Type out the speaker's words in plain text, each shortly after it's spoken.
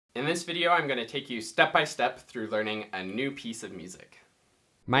In this video, I'm going to take you step by step through learning a new piece of music.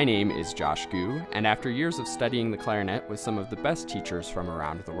 My name is Josh Gu, and after years of studying the clarinet with some of the best teachers from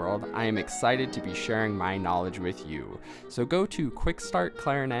around the world, I am excited to be sharing my knowledge with you. So go to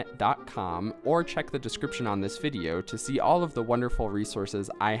QuickStartClarinet.com or check the description on this video to see all of the wonderful resources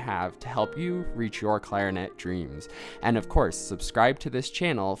I have to help you reach your clarinet dreams. And of course, subscribe to this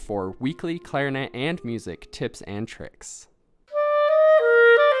channel for weekly clarinet and music tips and tricks.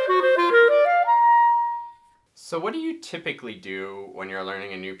 So what do you typically do when you're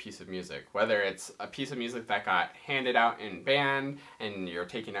learning a new piece of music? Whether it's a piece of music that got handed out in band and you're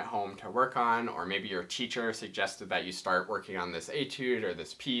taking it home to work on, or maybe your teacher suggested that you start working on this etude or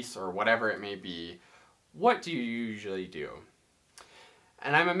this piece or whatever it may be, what do you usually do?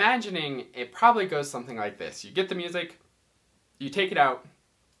 And I'm imagining it probably goes something like this. You get the music, you take it out,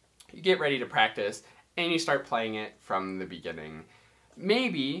 you get ready to practice, and you start playing it from the beginning.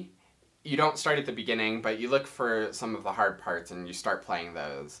 Maybe you don't start at the beginning, but you look for some of the hard parts and you start playing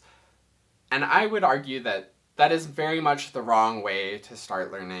those. And I would argue that that is very much the wrong way to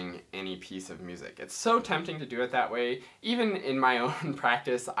start learning any piece of music. It's so tempting to do it that way. Even in my own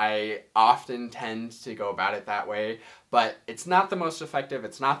practice, I often tend to go about it that way, but it's not the most effective,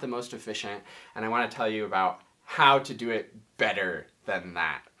 it's not the most efficient, and I want to tell you about how to do it better than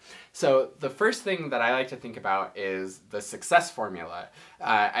that. So the first thing that I like to think about is the success formula.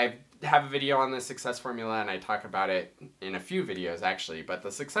 I have a video on the success formula and I talk about it in a few videos actually, but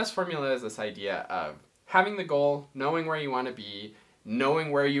the success formula is this idea of having the goal, knowing where you want to be,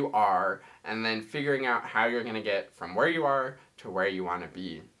 knowing where you are, and then figuring out how you're going to get from where you are to where you want to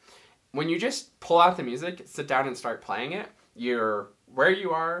be. When you just pull out the music, sit down and start playing it, you're where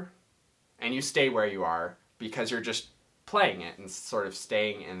you are and you stay where you are because you're just playing it and sort of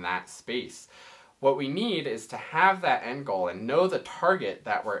staying in that space. What we need is to have that end goal and know the target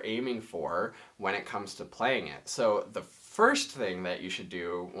that we're aiming for when it comes to playing it. So the first thing that you should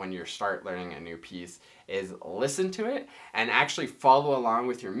do when you start learning a new piece is listen to it and actually follow along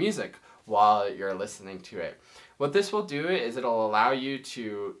with your music while you're listening to it. What this will do is it'll allow you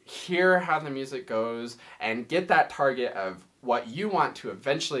to hear how the music goes and get that target of what you want to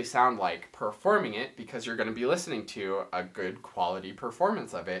eventually sound like performing it, because you're going to be listening to a good quality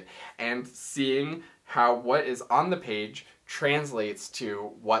performance of it and seeing how what is on the page translates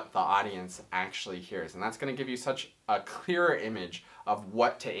to what the audience actually hears. And that's going to give you such a clearer image of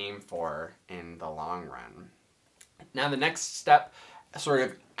what to aim for in the long run. Now the next step, sort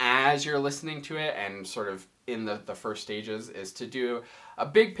of as you're listening to it and sort of in the first stages, is to do a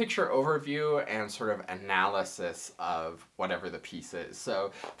big picture overview and sort of analysis of whatever the piece is.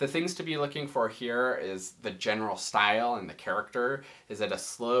 So the things to be looking for here is the general style and the character. Is it a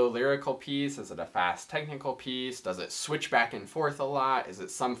slow lyrical piece? Is it a fast technical piece? Does it switch back and forth a lot? Is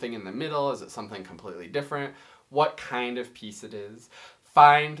it something in the middle? Is it something completely different? What kind of piece it is?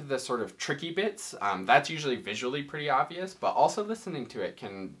 Find the sort of tricky bits. That's usually visually pretty obvious, but also listening to it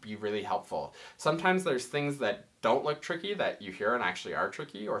can be really helpful. Sometimes there's things that don't look tricky that you hear and actually are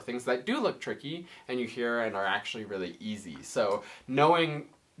tricky, or things that do look tricky and you hear and are actually really easy. So knowing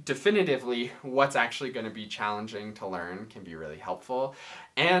definitively what's actually going to be challenging to learn can be really helpful,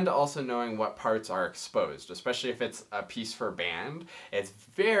 and also knowing what parts are exposed, especially if it's a piece for band. It's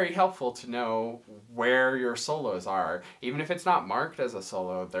very helpful to know where your solos are. Even if it's not marked as a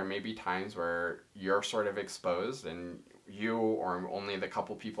solo, there may be times where you're sort of exposed and you or only the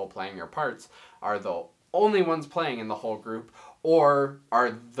couple people playing your parts are the only ones playing in the whole group, or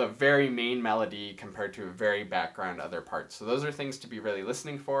are the very main melody compared to a very background other parts. So those are things to be really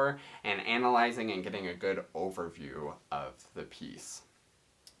listening for and analyzing and getting a good overview of the piece.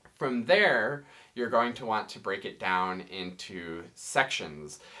 From there, you're going to want to break it down into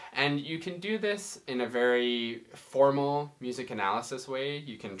sections. And you can do this in a very formal music analysis way.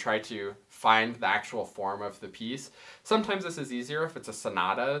 You can try to find the actual form of the piece. Sometimes this is easier if it's a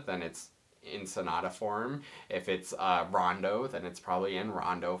sonata, then it's in sonata form. If it's a rondo, then it's probably in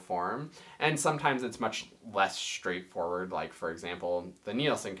rondo form. And sometimes it's much less straightforward, like for example, the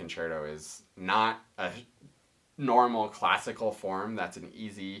Nielsen Concerto is not a normal classical form. That's an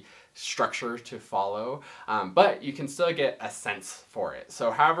easy structure to follow, but you can still get a sense for it. So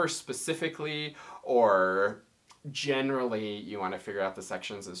however specifically or generally you want to figure out the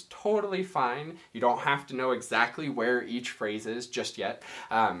sections is totally fine. You don't have to know exactly where each phrase is just yet,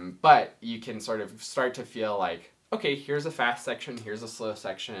 but you can sort of start to feel like, okay, here's a fast section, here's a slow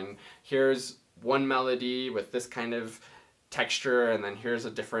section, here's one melody with this kind of texture, and then here's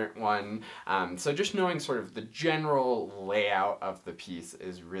a different one. So just knowing sort of the general layout of the piece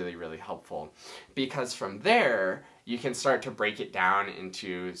is really, really helpful, because from there you can start to break it down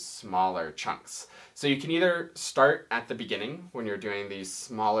into smaller chunks. So you can either start at the beginning when you're doing these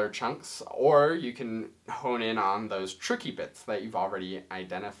smaller chunks, or you can hone in on those tricky bits that you've already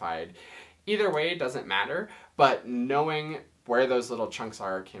identified. Either way, it doesn't matter, but knowing where those little chunks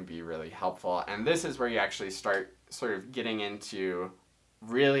are can be really helpful. And this is where you actually start sort of getting into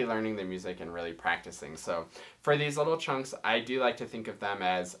really learning the music and really practicing. So for these little chunks, I do like to think of them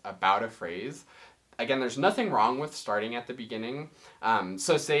as about a phrase. Again, there's nothing wrong with starting at the beginning.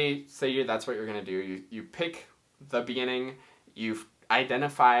 So say that's what you're gonna do. You pick the beginning, you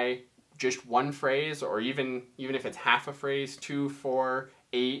identify just one phrase, or even if it's half a phrase, 2, 4,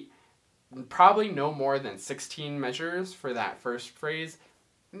 8, probably no more than 16 measures for that first phrase.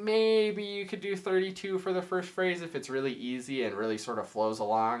 Maybe you could do 32 for the first phrase if it's really easy and really sort of flows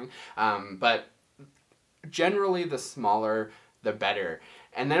along. But generally the smaller, the better.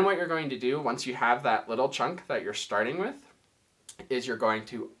 And then what you're going to do once you have that little chunk that you're starting with is you're going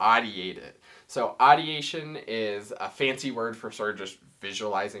to audiate it. So audiation is a fancy word for sort of just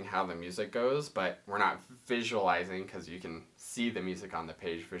visualizing how the music goes, but we're not visualizing because you can see the music on the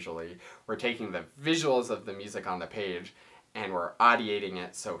page visually. We're taking the visuals of the music on the page and we're audiating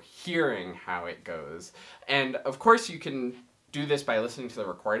it, so hearing how it goes. And of course you can do this by listening to the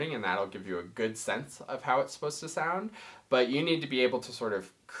recording, and that'll give you a good sense of how it's supposed to sound, but you need to be able to sort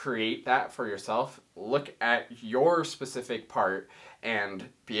of create that for yourself, look at your specific part, and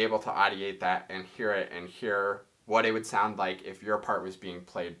be able to audiate that and hear it, and hear what it would sound like if your part was being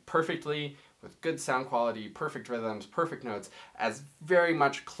played perfectly, with good sound quality, perfect rhythms, perfect notes, as very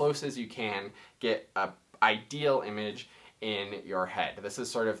much close as you can, get an ideal image in your head. This is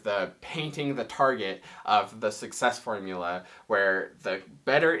sort of the painting the target of the success formula, where the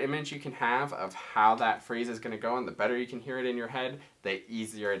better image you can have of how that phrase is going to go and the better you can hear it in your head, the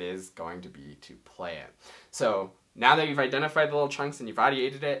easier it is going to be to play it. So now that you've identified the little chunks and you've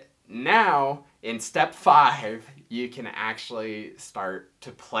audiated it, now in step 5 you can actually start to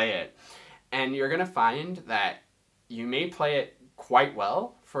play it. And you're going to find that you may play it quite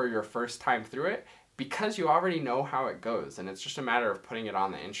well for your first time through it, because you already know how it goes, and it's just a matter of putting it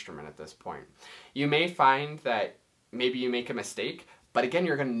on the instrument at this point. You may find that maybe you make a mistake, but again,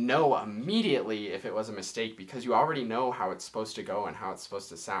 you're going to know immediately if it was a mistake because you already know how it's supposed to go and how it's supposed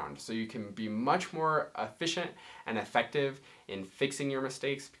to sound. So you can be much more efficient and effective in fixing your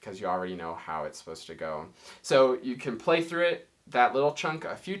mistakes because you already know how it's supposed to go. So you can play through it, that little chunk,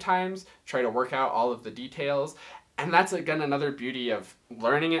 a few times, try to work out all of the details. And that's, again, another beauty of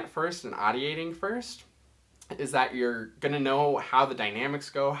learning it first and audiating first, is that you're going to know how the dynamics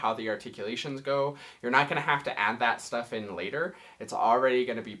go, how the articulations go. You're not going to have to add that stuff in later. It's already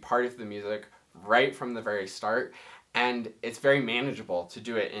going to be part of the music right from the very start, and it's very manageable to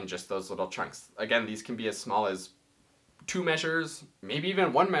do it in just those little chunks. Again, these can be as small as 2 measures, maybe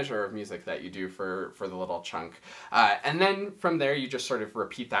even 1 measure of music that you do for the little chunk. And then from there, you just sort of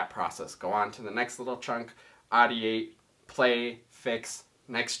repeat that process. Go on to the next little chunk, audiate, play, fix,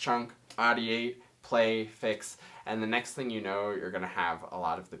 next chunk, audiate, play, fix, and the next thing you know, you're going to have a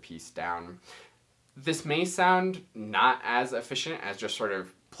lot of the piece down. This may sound not as efficient as just sort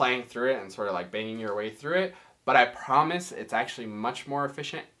of playing through it and sort of like banging your way through it, but I promise it's actually much more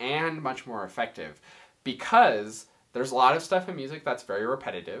efficient and much more effective, because there's a lot of stuff in music that's very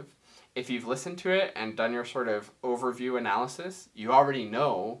repetitive. If you've listened to it and done your sort of overview analysis, you already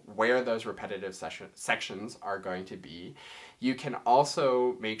know where those repetitive sections are going to be. You can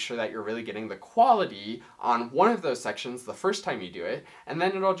also make sure that you're really getting the quality on one of those sections the first time you do it, and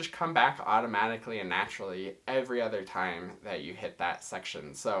then it'll just come back automatically and naturally every other time that you hit that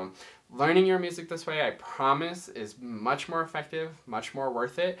section. So learning your music this way, I promise, is much more effective, much more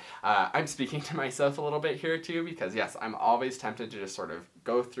worth it. I'm speaking to myself a little bit here too, because yes, I'm always tempted to just sort of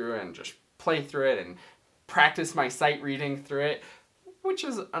go through and just play through it and practice my sight reading through it, which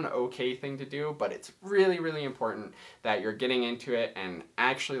is an okay thing to do, but it's really, really important that you're getting into it and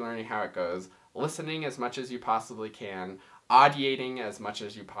actually learning how it goes, listening as much as you possibly can, audiating as much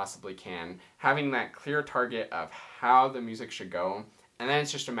as you possibly can, having that clear target of how the music should go, and then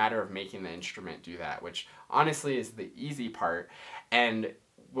it's just a matter of making the instrument do that, which honestly is the easy part and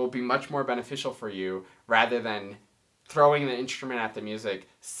will be much more beneficial for you rather than throwing the instrument at the music,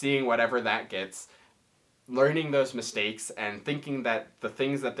 seeing whatever that gets, learning those mistakes and thinking that the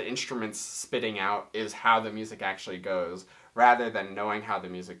things that the instrument's spitting out is how the music actually goes, rather than knowing how the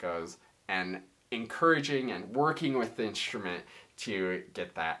music goes and encouraging and working with the instrument to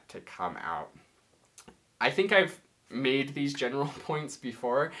get that to come out. I think I've made these general points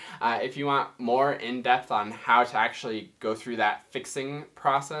before. If you want more in-depth on how to actually go through that fixing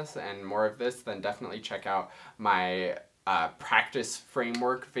process and more of this, then definitely check out my practice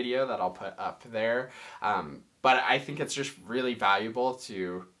framework video that I'll put up there. But I think it's just really valuable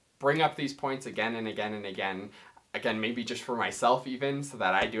to bring up these points again and again and again. Again, maybe just for myself even, so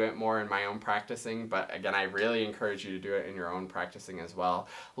that I do it more in my own practicing. But again, I really encourage you to do it in your own practicing as well.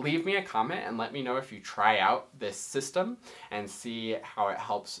 Leave me a comment and let me know if you try out this system and see how it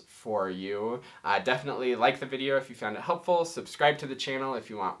helps for you. Definitely like the video if you found it helpful. Subscribe to the channel if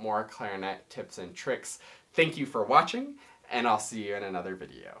you want more clarinet tips and tricks. Thank you for watching, and I'll see you in another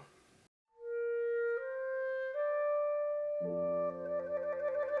video.